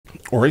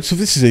All right, so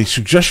this is a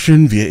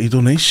suggestion via a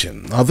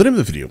donation. The name of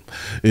the video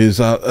is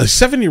a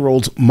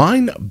 7-year-old's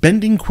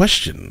mind-bending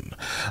question.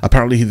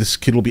 Apparently, this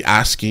kid will be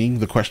asking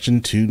the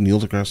question to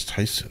Neil deGrasse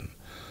Tyson.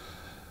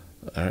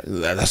 All right,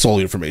 that's all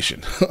the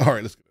information. All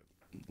right,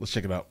 let's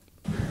check it out.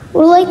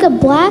 Will like a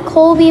black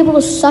hole be able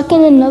to suck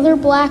in another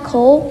black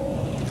hole?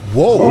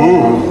 Whoa.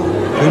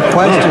 Ooh, good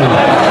question.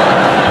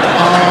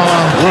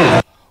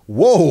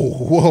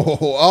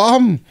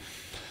 Whoa.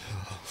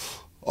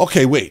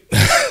 Okay, wait.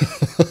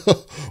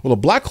 Will a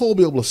black hole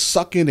be able to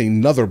suck in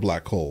another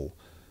black hole?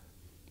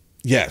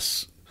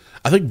 Yes.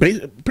 I think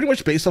pretty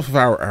much based off of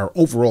our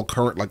overall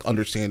current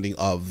understanding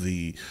of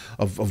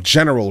of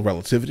general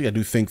relativity, I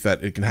do think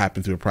that it can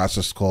happen through a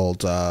process called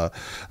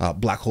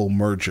black hole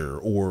merger,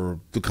 or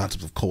the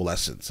concept of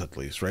coalescence, at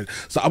least, right?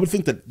 So I would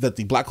think that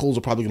the black holes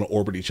are probably going to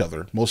orbit each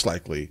other, most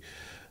likely.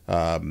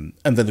 And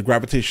then the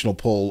gravitational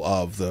pull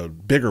of the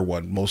bigger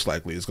one, most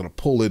likely, is going to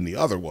pull in the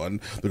other one.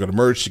 They're going to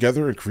merge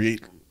together and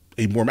create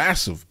a more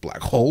massive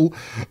black hole.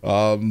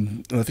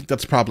 And I think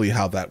that's probably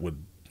how that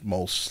would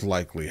most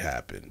likely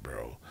happen,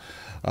 bro.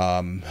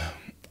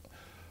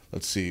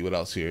 Let's see what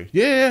else here.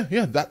 Yeah,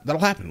 that'll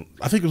happen.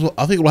 I think it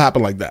will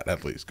happen like that,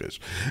 at least, guys.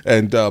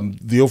 And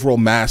the overall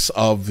mass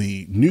of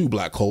the new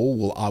black hole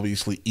will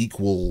obviously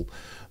equal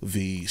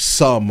the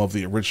sum of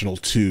the original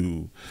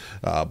two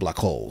black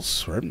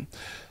holes, right?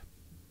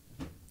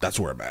 That's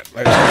where I'm at.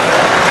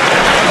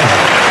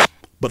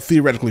 But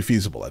theoretically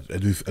feasible, I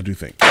do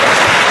think.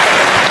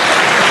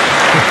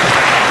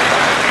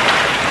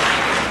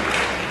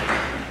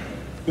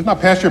 It's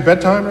not past your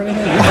bedtime or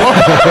anything?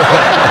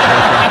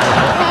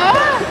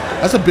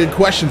 That's a big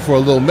question for a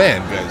little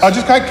man,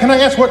 guys. Can I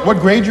ask what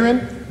grade you're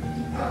in?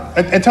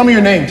 And tell me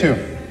your name, too.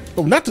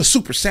 Oh, not the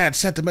super sad,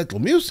 sentimental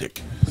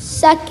music.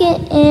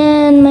 Second,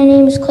 and my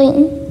name is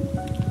Clayton.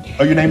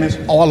 Oh, your name is?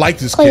 Oh, I like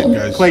this Clayton. kid,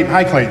 guys. Clayton.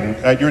 Hi, Clayton.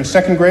 You're in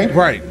second grade?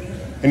 Right.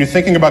 And you're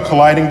thinking about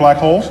colliding black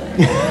holes?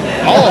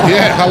 Oh,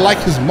 yeah, I like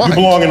his mind. You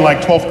belong in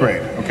 12th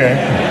grade,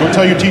 okay? Go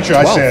tell your teacher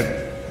 12th. I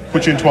said,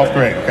 put you in 12th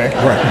grade, okay?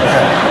 Right.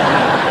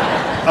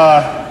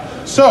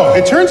 Okay. So,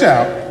 it turns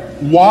out,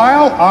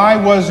 while I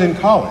was in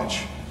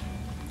college,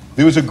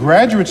 there was a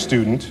graduate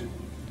student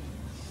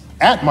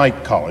at my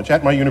college,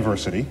 at my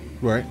university,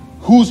 right,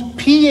 whose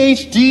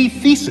PhD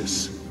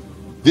thesis,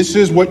 this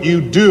is what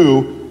you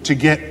do to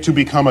get to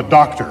become a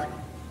doctor.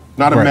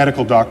 Not a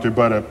medical doctor,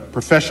 but a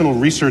professional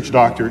research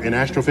doctor in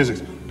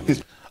astrophysics.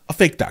 A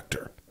fake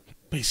doctor,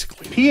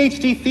 basically.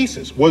 PhD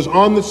thesis was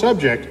on the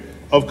subject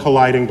of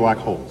colliding black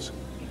holes.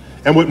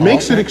 And what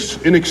makes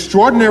it an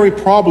extraordinary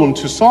problem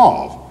to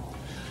solve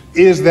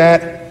is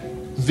that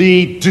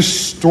the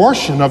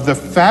distortion of the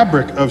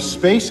fabric of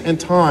space and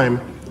time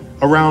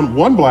around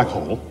one black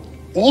hole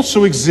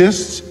also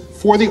exists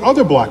for the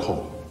other black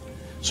hole.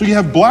 So you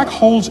have black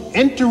holes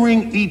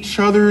entering each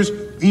other's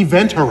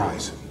event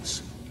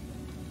horizons.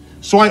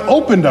 So I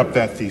opened up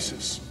that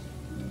thesis.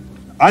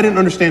 I didn't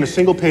understand a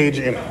single page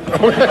in it.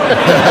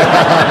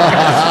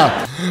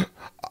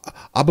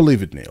 I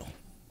believe it, Neil.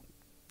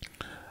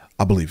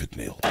 I believe it,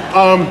 Neil.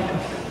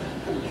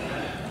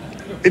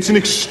 It's an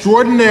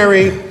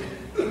extraordinary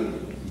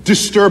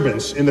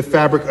disturbance in the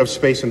fabric of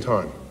space and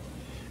time.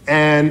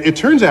 And it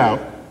turns out,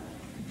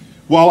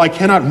 while I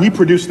cannot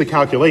reproduce the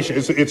calculation,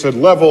 it's a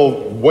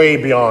level way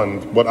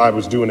beyond what I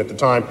was doing at the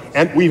time,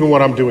 and even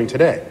what I'm doing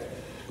today.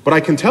 But I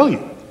can tell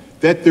you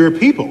that there are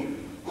people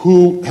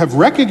who have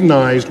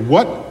recognized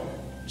what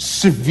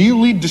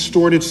severely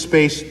distorted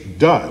space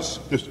does,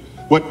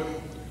 what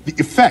the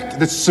effect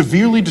that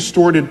severely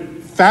distorted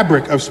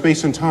fabric of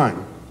space and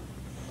time.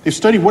 They've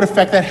studied what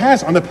effect that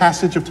has on the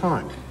passage of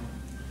time.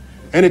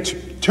 And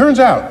it turns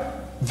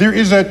out there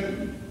is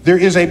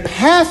a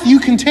path you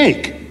can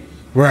take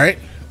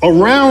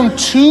around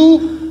two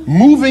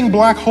moving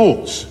black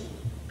holes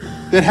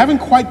that haven't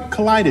quite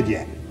collided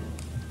yet,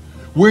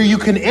 where you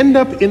can end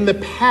up in the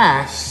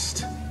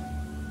past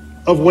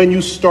of when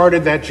you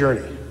started that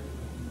journey.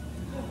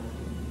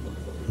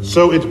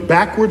 So it's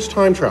backwards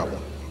time travel,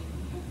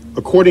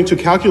 according to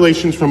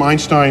calculations from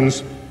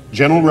Einstein's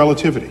general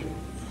relativity,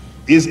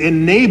 is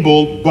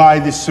enabled by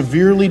the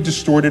severely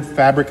distorted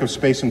fabric of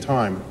space and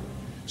time,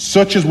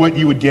 such as what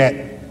you would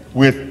get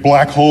with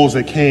black holes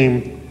that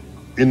came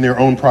in their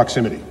own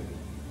proximity.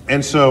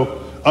 And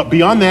so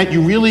beyond that,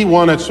 you really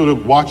want to sort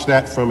of watch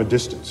that from a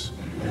distance.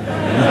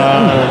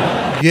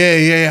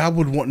 Yeah, I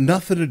would want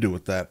nothing to do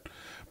with that,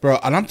 bro.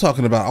 And I'm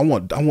talking about, I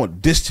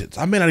want distance.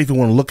 I may not even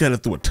want to look at it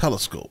through a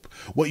telescope.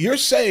 What you're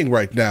saying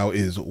right now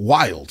is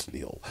wild,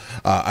 Neil.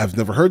 I've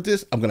never heard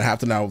this. I'm gonna have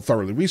to now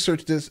thoroughly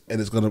research this,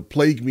 and it's gonna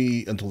plague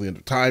me until the end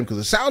of time, because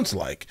it sounds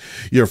like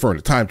you're referring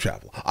to time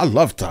travel. I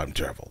love time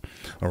travel.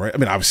 All right. I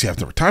mean, obviously, I've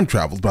never time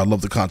traveled, but I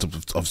love the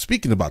concept of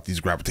speaking about these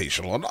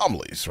gravitational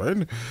anomalies,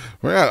 right?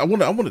 I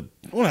want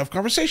to have a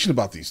conversation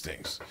about these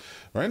things,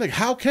 right? Like,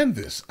 how can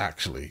this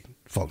actually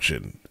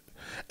function?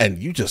 And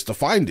you just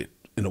defined it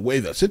in a way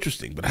that's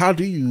interesting, but how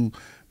do you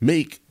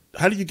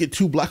get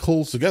two black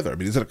holes together? I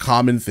mean, is it a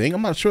common thing?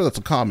 I'm not sure that's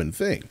a common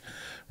thing,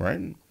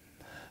 right?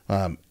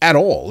 At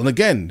all. And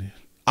again,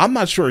 I'm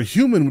not sure a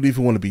human would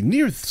even want to be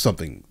near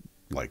something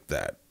like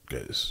that,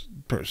 guys,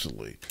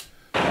 personally.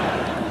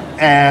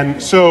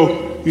 And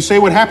so you say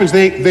what happens,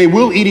 they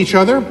will eat each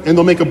other, and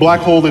they'll make a black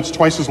hole that's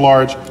twice as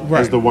large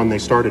as the one they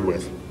started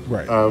with.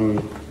 Right.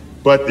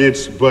 But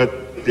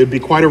it'd be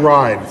quite a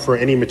ride for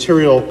any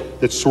material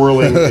that's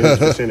swirling in its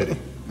vicinity.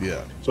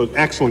 Yeah. So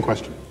excellent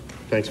question.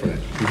 Thanks for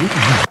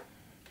that.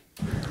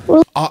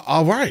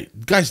 All right,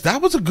 guys,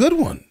 that was a good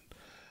one.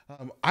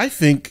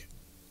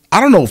 I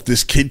don't know if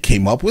this kid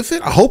came up with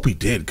it. I hope he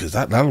did, because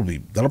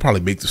that'll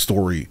probably make the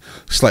story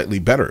slightly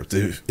better.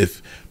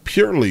 If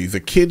purely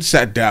the kid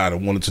sat down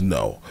and wanted to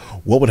know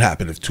what would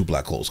happen if two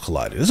black holes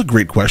collided. It's a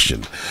great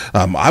question.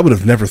 I would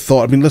have never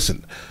thought. I mean,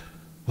 listen,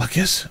 I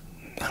guess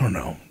I don't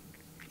know.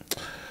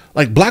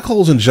 Like black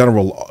holes in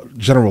general,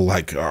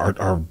 like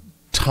are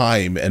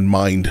time and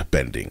mind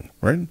bending,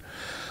 right?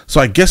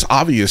 So I guess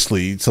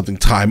obviously something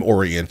time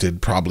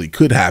oriented probably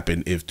could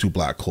happen if two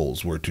black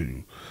holes were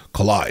to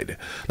collide.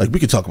 Like we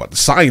could talk about the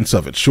science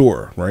of it,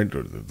 sure, right?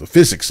 Or the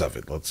physics of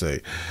it, let's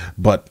say,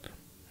 but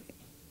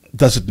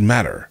doesn't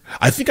matter.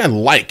 I think I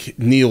like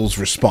Neil's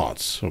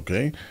response,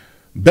 okay?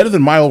 Better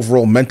than my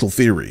overall mental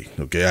theory,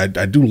 okay?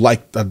 I do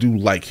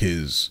like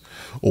his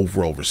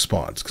overall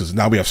response, because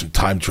now we have some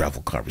time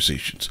travel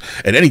conversations.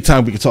 And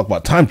anytime we can talk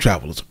about time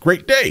travel, it's a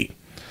great day.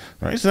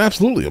 All right, it's an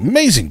absolutely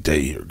amazing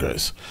day here,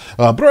 guys.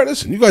 But all right,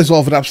 listen, you guys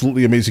all have an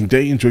absolutely amazing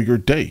day. Enjoy your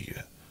day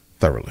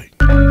thoroughly.